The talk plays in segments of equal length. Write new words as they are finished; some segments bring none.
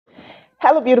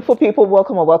Hello, beautiful people.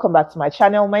 Welcome or welcome back to my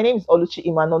channel. My name is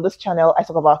Oluchiimoh, and on this channel, I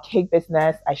talk about cake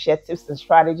business. I share tips and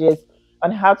strategies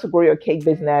on how to grow your cake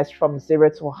business from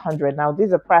 0 to 100. Now,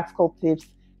 these are practical tips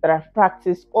that I've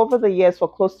practiced over the years for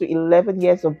close to 11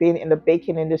 years of being in the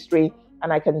baking industry,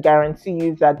 and I can guarantee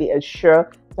you that they are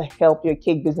sure to help your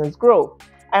cake business grow.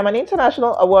 I'm an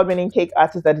international award-winning cake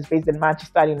artist that is based in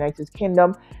Manchester, United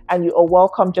Kingdom, and you are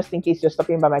welcome. Just in case you're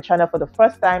stopping by my channel for the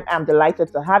first time, I'm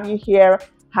delighted to have you here.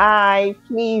 Hi,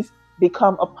 please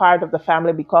become a part of the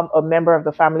family, become a member of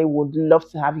the family. Would love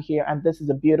to have you here, and this is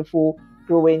a beautiful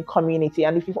growing community.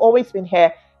 And if you've always been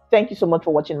here, thank you so much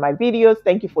for watching my videos.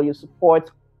 Thank you for your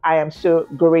support. I am so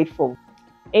grateful.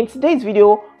 In today's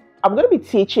video, I'm going to be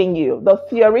teaching you the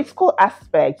theoretical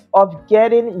aspects of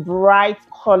getting bright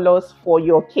colors for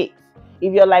your cakes.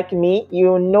 If you're like me,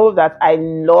 you know that I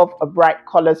love bright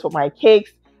colors for my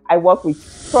cakes. I work with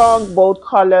strong, bold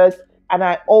colors, and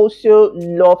I also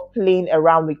love playing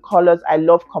around with colors. I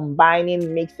love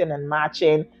combining, mixing, and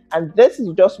matching. And this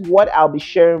is just what I'll be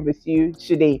sharing with you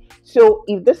today. So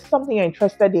if this is something you're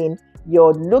interested in,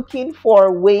 you're looking for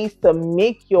ways to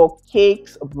make your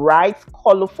cakes bright,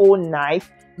 colorful, nice,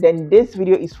 then this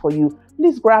video is for you.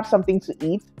 Please grab something to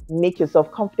eat, make yourself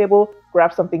comfortable,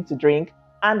 grab something to drink,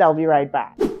 and I'll be right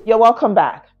back. You're welcome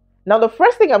back. Now, the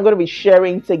first thing I'm going to be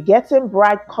sharing to getting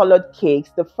bright colored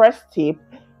cakes, the first tip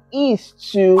is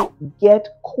to get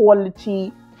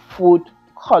quality food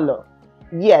color.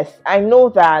 Yes, I know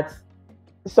that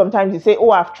sometimes you say, oh,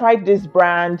 I've tried this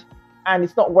brand and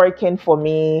it's not working for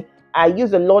me. I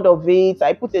use a lot of it.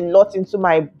 I put a lot into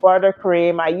my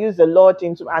buttercream. I use a lot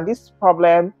into, and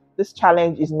this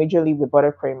challenge is majorly with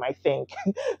buttercream, I think.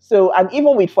 So, and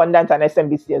even with fondant and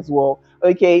SMBC as well.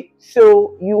 Okay,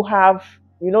 so you have,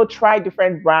 tried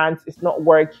different brands. It's not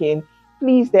working.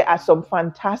 Please, there are some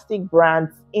fantastic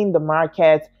brands in the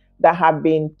market that have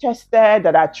been tested,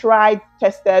 that are tried,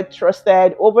 tested,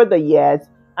 trusted over the years,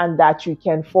 and that you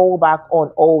can fall back on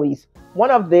always.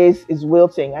 One of these is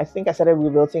wilting. I think I started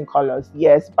with wilting colors.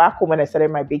 Yes, back home when I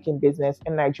started my baking business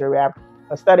in Nigeria,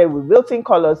 I started with wilting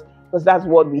colors because that's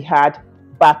what we had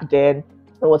back then.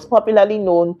 It was popularly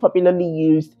known, popularly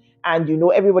used, and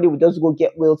everybody would just go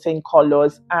get wilting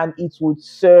colors and it would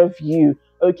serve you.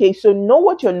 Okay, so know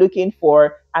what you're looking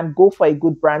for and go for a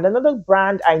good brand. Another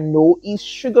brand I know is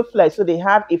Sugar Flare. So they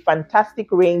have a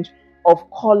fantastic range of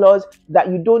colors that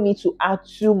you don't need to add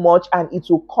too much and it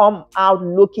will come out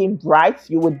looking bright.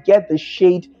 You would get the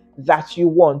shade that you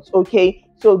want. Okay,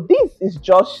 so these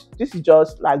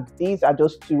are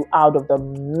just two out of the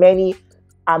many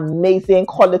amazing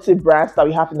quality brands that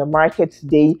we have in the market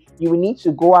today. You will need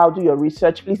to go out, do your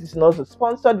research. Please, it's not a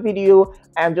sponsored video.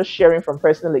 I'm just sharing from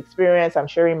personal experience. I'm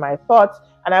sharing my thoughts,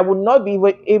 and I would not be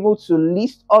able to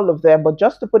list all of them, but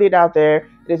just to put it out there,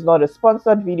 it is not a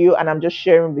sponsored video, and I'm just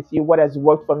sharing with you what has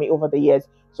worked for me over the years.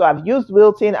 So I've used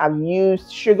wilting, I've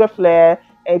used Sugar Flare.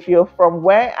 If you're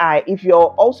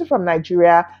also from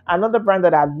Nigeria, another brand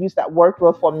that I've used that worked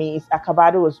well for me is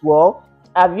Akabado as well.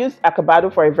 I've used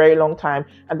Akabado for a very long time,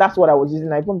 and that's what I was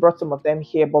using. I even brought some of them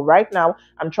here, but right now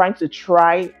I'm trying to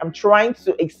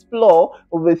explore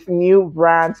with new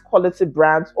brands, quality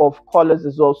brands of colors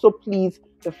as well. So please,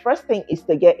 the first thing is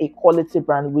to get a quality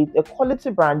brand. With a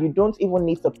quality brand, you don't even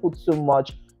need to put so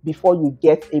much before you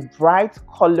get a bright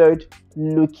colored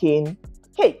looking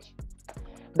cake.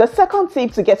 The second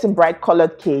tip to getting bright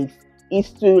colored cakes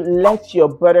is to let your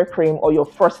buttercream or your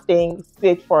frosting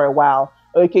sit for a while.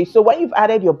 Okay, so when you've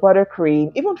added your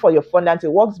buttercream, even for your fondant,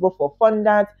 it works both for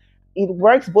fondant. It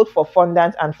works both for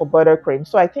fondant and for buttercream.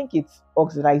 So I think it's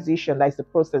oxidization. That's the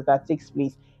process that takes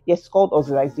place. Yes, it's called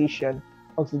oxidization.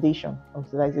 Oxidation.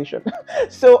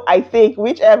 So I think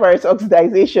whichever is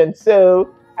oxidization. So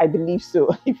I believe so.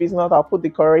 If it's not, I'll put the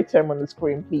correct term on the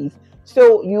screen, please.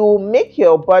 So you make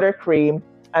your buttercream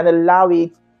and allow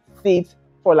it sit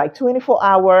for like 24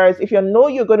 hours. If you know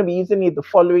you're going to be using it the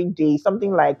following day,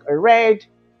 something like a red,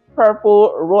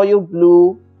 purple, royal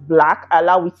blue, black,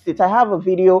 allow it sit. I have a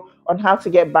video on how to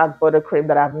get back buttercream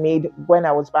that I've made when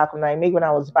I was back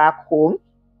home.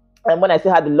 And when I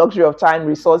still had the luxury of time,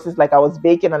 resources, like I was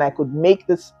baking and I could make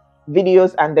this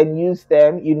videos and then use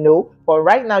them, but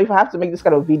right now if I have to make this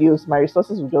kind of videos, my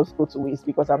resources will just go to waste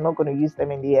because I'm not going to use them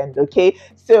in the end. Okay,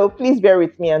 so please bear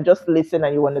with me and just listen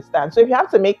and you understand. So if you have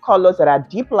to make colors that are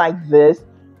deep like this,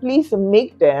 please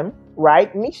make them,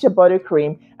 right? Mix your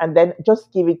buttercream and then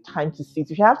just give it time to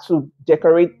sit. If you have to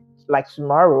decorate like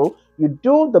tomorrow, you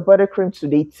do the buttercream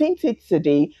today, tint it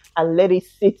today, and let it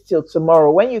sit till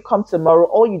tomorrow. When you come tomorrow,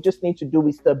 all you just need to do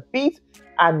is to beat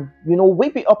and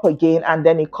whip it up again, and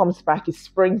then it comes back, it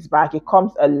springs back, it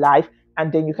comes alive,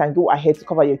 and then you can go ahead to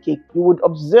cover your cake. You would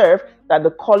observe that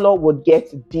the color would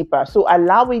get deeper. So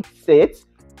allow it sit.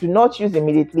 Do not use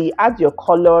immediately. Add your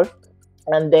color,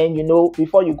 and then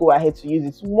before you go ahead to use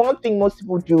it. One thing most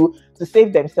people do to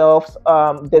save themselves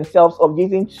of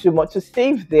using too much, to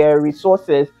save their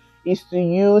resources, is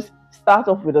to start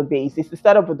off with a base. Is to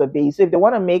start off with a base. So if they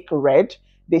want to make red,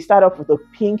 they start off with a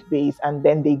pink base, and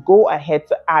then they go ahead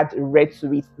to add red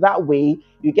to it. That way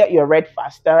you get your red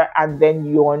faster, and then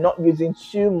you're not using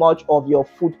too much of your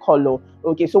food color.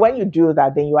 Okay, so when you do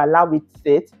that, then you allow it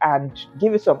sit and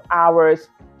give it some hours.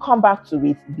 Come back to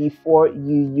it before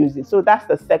you use it. So that's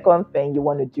the second thing you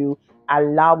want to do.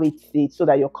 Allow it sit so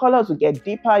that your colors will get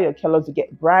deeper, your colors will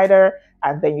get brighter,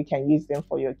 and then you can use them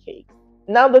for your cake.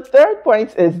 Now the third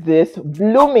point is this: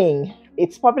 blooming.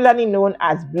 It's popularly known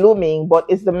as blooming, but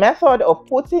it's the method of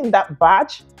putting that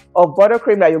batch of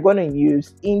buttercream that you're going to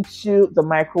use into the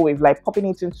microwave, like popping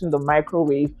it into the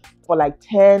microwave for like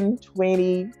 10,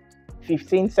 20,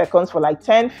 15 seconds, for like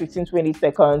 10, 15, 20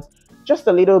 seconds, just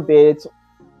a little bit.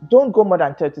 Don't go more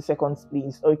than 30 seconds,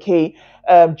 please. Okay,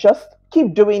 just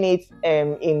keep doing it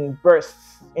in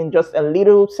bursts, in just a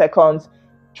little seconds.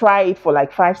 Try it for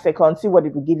like 5 seconds, see what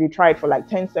it will give you. Try it for like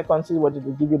 10 seconds, see what it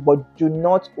will give you, but do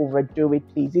not overdo it,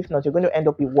 please. If not, you're going to end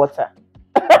up with water.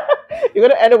 You're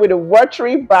going to end up with a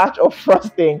watery batch of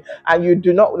frosting, and you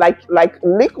do not like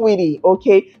liquidy.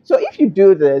 Okay, so if you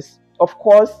do this, of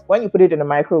course, when you put it in the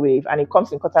microwave and it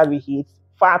comes in contact with heat,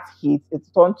 fat heat, it's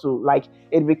turned to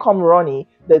it become runny.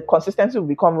 The consistency will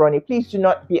become runny. Please do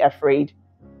not be afraid.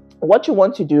 What you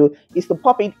want to do is to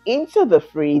pop it into the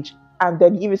fridge and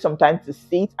then give it some time to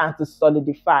sit and to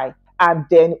solidify, and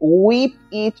then whip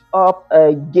it up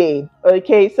again.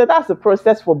 Okay, so that's the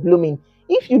process for blooming.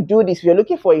 If you do this, if you're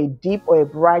looking for a deep or a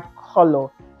bright color,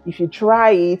 if you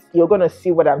try it, you're going to see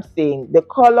what I'm saying. The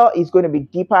color is going to be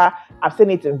deeper. I've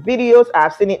seen it in videos.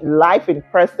 I've seen it live in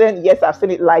person. Yes, I've seen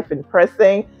it live in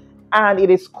person, and it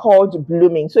is called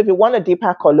blooming. So if you want a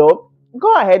deeper color,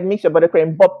 go ahead, mix your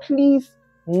buttercream, but please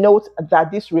note that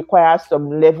this requires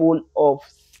some level of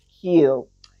skill.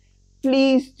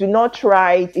 Please do not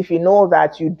try it if you know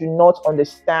that you do not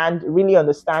really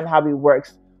understand how it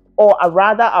works. Or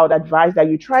rather, I would advise that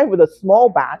you try with a small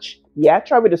batch. Yeah,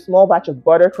 try with a small batch of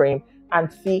buttercream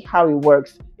and see how it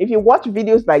works. If you watch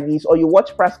videos like this, or you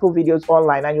watch practical videos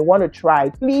online and you want to try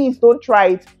it, please don't try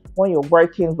it when you're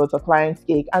working with a client's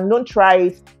cake, and don't try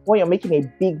it when you're making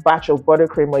a big batch of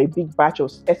buttercream, or a big batch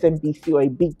of SMBC, or a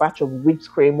big batch of whipped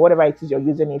cream, whatever it is you're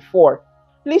using it for.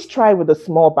 Please try with a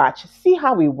small batch, see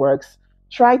how it works.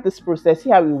 Try this process,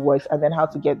 see how it works, and then how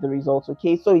to get the results.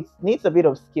 Okay, so it needs a bit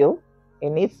of skill. It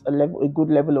needs a good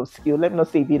level of skill. Let me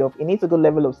not say a bit of, it needs a good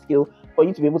level of skill for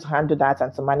you to be able to handle that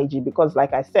and to manage it. Because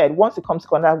like I said, once it comes to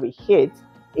contact with heat,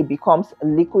 it becomes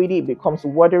liquidy, it becomes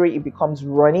watery, it becomes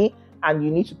runny, and you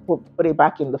need to put it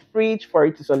back in the fridge for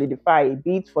it to solidify a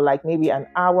bit for like maybe an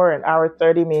hour,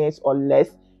 30 minutes or less.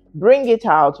 Bring it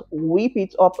out, whip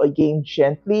it up again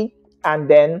gently, and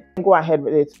then go ahead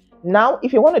with it. Now,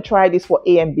 if you want to try this for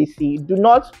AMBC, do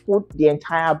not put the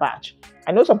entire batch.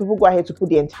 I know some people go ahead to put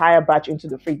the entire batch into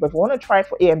the fridge, but if you want to try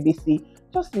for AMBC,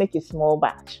 just make a small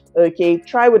batch. Okay,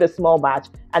 try with a small batch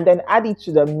and then add it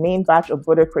to the main batch of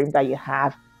buttercream that you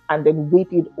have, and then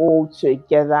whip it all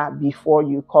together before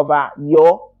you cover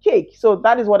your cake. So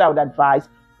that is what I would advise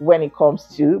when it comes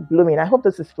to blooming. I hope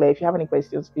this is clear. If you have any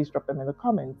questions, please drop them in the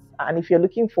comments. And if you're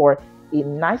looking for a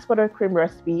nice buttercream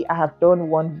recipe, I have done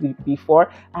one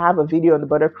before. I have a video on the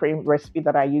buttercream recipe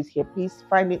that I use here. Please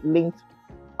find it linked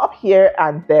up here,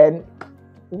 and then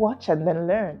watch and then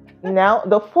learn. Now,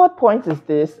 the fourth point is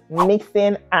this: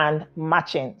 mixing and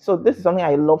matching. So this is something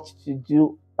I loved to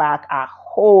do back at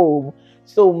home.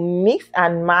 So mix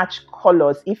and match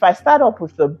colors. If I start off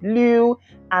with the blue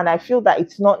and I feel that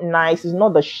it's not nice, it's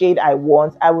not the shade I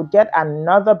want, I would get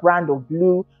another brand of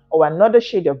blue or another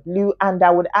shade of blue, and I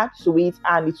would add to it,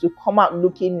 and it will come out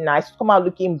looking nice, come out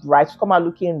looking bright, come out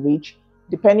looking rich,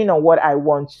 depending on what I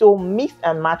want. So mix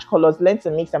and match colors. Learn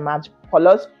to mix and match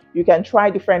colors. You can try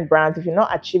different brands. If you're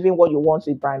not achieving what you want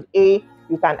with brand A,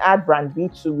 you can add brand B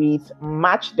to it,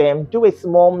 match them, do a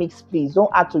small mix, please.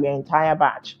 Don't add to your entire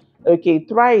batch. Okay,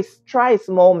 try a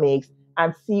small mix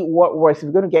and see what works. If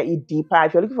you're going to get it deeper,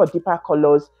 if you're looking for deeper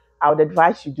colors, I would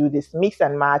advise you do this mix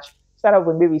and match. Start off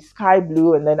with maybe sky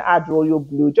blue and then add royal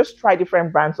blue. Just try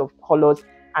different brands of colors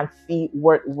and see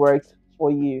what works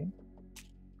for you.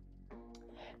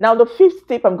 Now, the fifth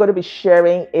tip I'm going to be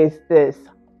sharing is this: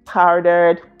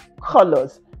 powdered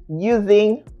colors.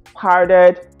 Using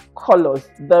powdered colors.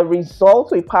 The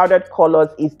result with powdered colors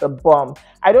is the bomb.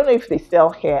 I don't know if they sell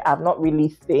here. I've not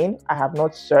really seen. I have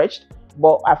not searched.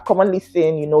 but I've commonly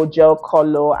seen, gel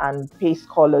color and paste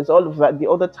colors, all of the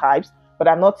other types, but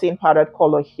I'm not seeing powdered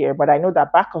color here. But I know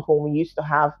that back at home we used to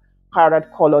have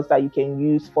powdered colors that you can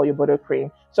use for your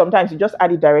buttercream. Sometimes you just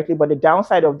add it directly, but the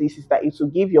downside of this is that it will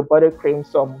give your buttercream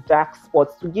some dark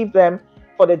spots. To give them,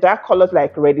 for the dark colors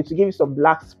like red, it will give you some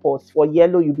black spots. For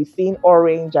yellow, you'll be seeing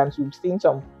orange, and you'll be seeing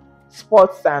some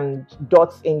spots and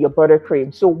dots in your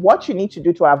buttercream. So what you need to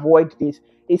do to avoid this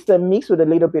is to mix with a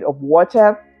little bit of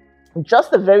water,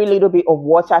 just a very little bit of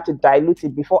water to dilute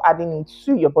it before adding it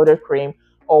to your buttercream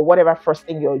or whatever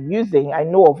frosting you're using. I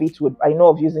know of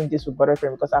using this with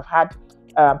buttercream because I've had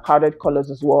powdered colors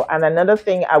as well. And another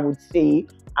thing I would say,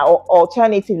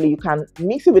 alternatively, you can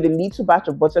mix it with a little batch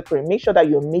of buttercream. Make sure that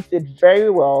you mix it very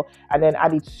well and then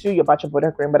add it to your batch of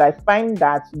buttercream. But I find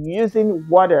that using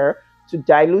water to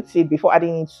dilute it before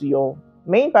adding it to your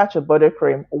main batch of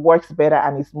buttercream works better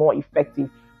and is more effective.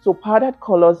 So powdered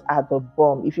colors are the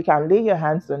bomb. If you can lay your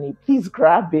hands on it, please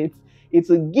grab it. It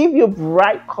will give you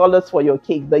bright colors for your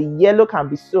cake. The yellow can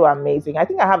be so amazing. I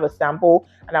think I have a sample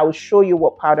and I will show you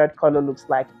what powdered color looks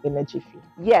like in a jiffy.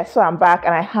 Yeah, so I'm back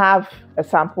and I have a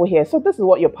sample here. So this is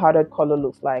what your powdered color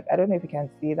looks like. I don't know if you can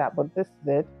see that, but this is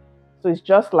it. So it's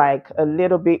just like a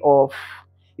little bit of,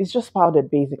 it's just powdered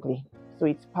basically. So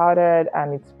it's powdered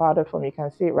and it's powdered from, you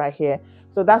can see it right here.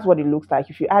 So that's what it looks like.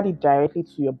 If you add it directly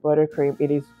to your buttercream,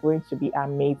 it is going to be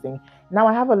amazing. Now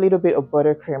I have a little bit of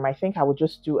buttercream. I think I will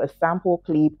just do a sample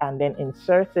clip and then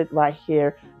insert it right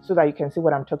here so that you can see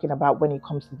what I'm talking about when it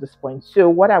comes to this point. So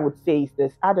what I would say is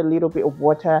this: add a little bit of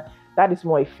water. That is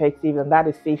more effective and that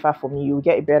is safer for me. You'll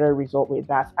get a better result with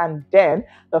that. And then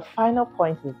the final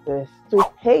point is this: to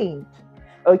paint.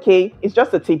 Okay, it's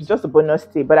just a tip, it's just a bonus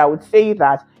tip, but I would say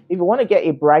that if you want to get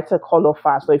a brighter color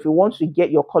fast, or if you want to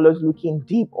get your colors looking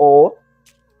deep or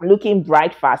looking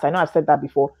bright fast, I know I've said that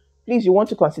before, please, you want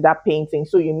to consider painting.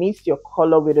 So you mix your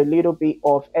color with a little bit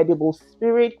of edible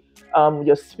spirit,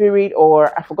 your spirit,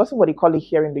 or I've forgotten what they call it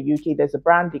here in the UK. There's a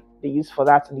brand they use for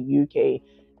that in the UK.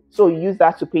 So you use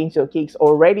that to paint your cakes.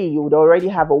 Already, you would already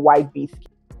have a white base.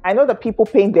 I know that people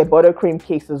paint their buttercream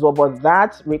cakes as well, but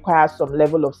that requires some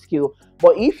level of skill.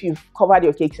 But if you've covered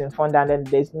your cakes in fondant, then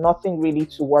there's nothing really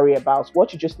to worry about.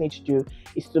 What you just need to do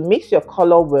is to mix your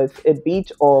color with a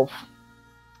bit of,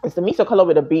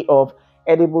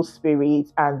 edible spirit,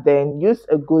 and then use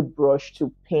a good brush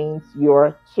to paint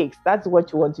your cakes. That's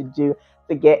what you want to do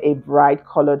to get a bright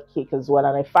colored cake as well,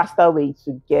 and a faster way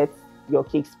to get your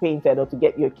cakes painted, or to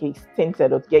get your cakes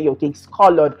tinted, or to get your cakes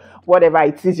colored, whatever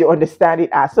it is you understand it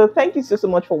as. So thank you so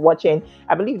much for watching.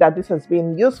 I believe that this has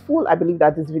been useful. I believe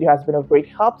that this video has been of great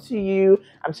help to you.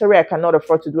 I'm sorry I cannot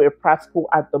afford to do a practical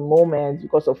at the moment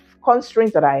because of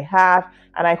constraints that I have,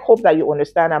 and I hope that you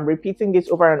understand. I'm repeating this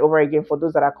over and over again for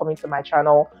those that are coming to my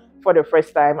channel for the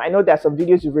first time. I know there are some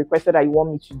videos you've requested that you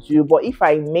want me to do, but if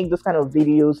I make those kind of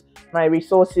videos, my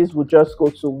resources would just go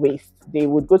to waste. They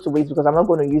would go to waste because I'm not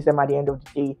going to use them at the end of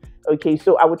the day. Okay,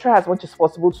 so I will try as much as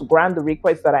possible to grant the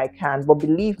requests that I can, but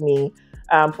believe me,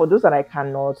 for those that I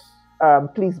cannot,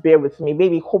 please bear with me.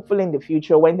 Maybe hopefully in the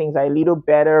future, when things are a little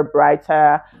better,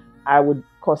 brighter, I would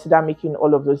consider making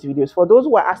all of those videos. For those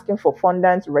who are asking for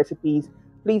fondant recipes,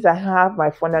 please, I have my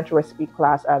fondant recipe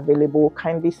class available.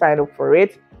 Kindly sign up for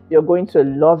it. You're going to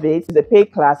love it. It's a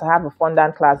paid class. I have a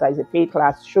fondant class that is a paid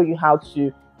class to show you how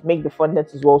to make the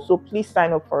fondant as well. So please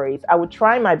sign up for it. I will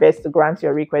try my best to grant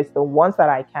your requests, the ones that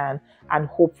I can, and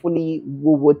hopefully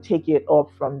we will take it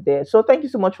up from there. So thank you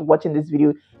so much for watching this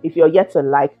video. If you're yet to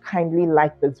like, kindly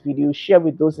like this video, share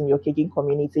with those in your caking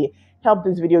community, help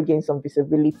this video gain some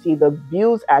visibility. The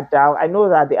views are down. I know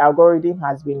that the algorithm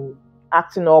has been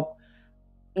acting up,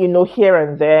 here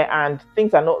and there, and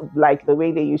things are not like the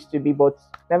way they used to be, but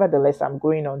nevertheless, I'm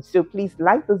going on. So please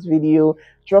like this video,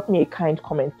 drop me a kind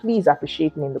comment. Please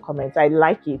appreciate me in the comments. I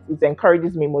like it. It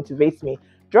encourages me, motivates me.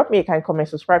 Drop me a kind comment,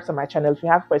 subscribe to my channel. If you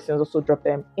have questions, also drop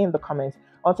them in the comments.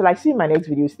 Until I see you in my next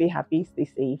video, stay happy, stay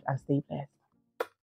safe, and stay blessed.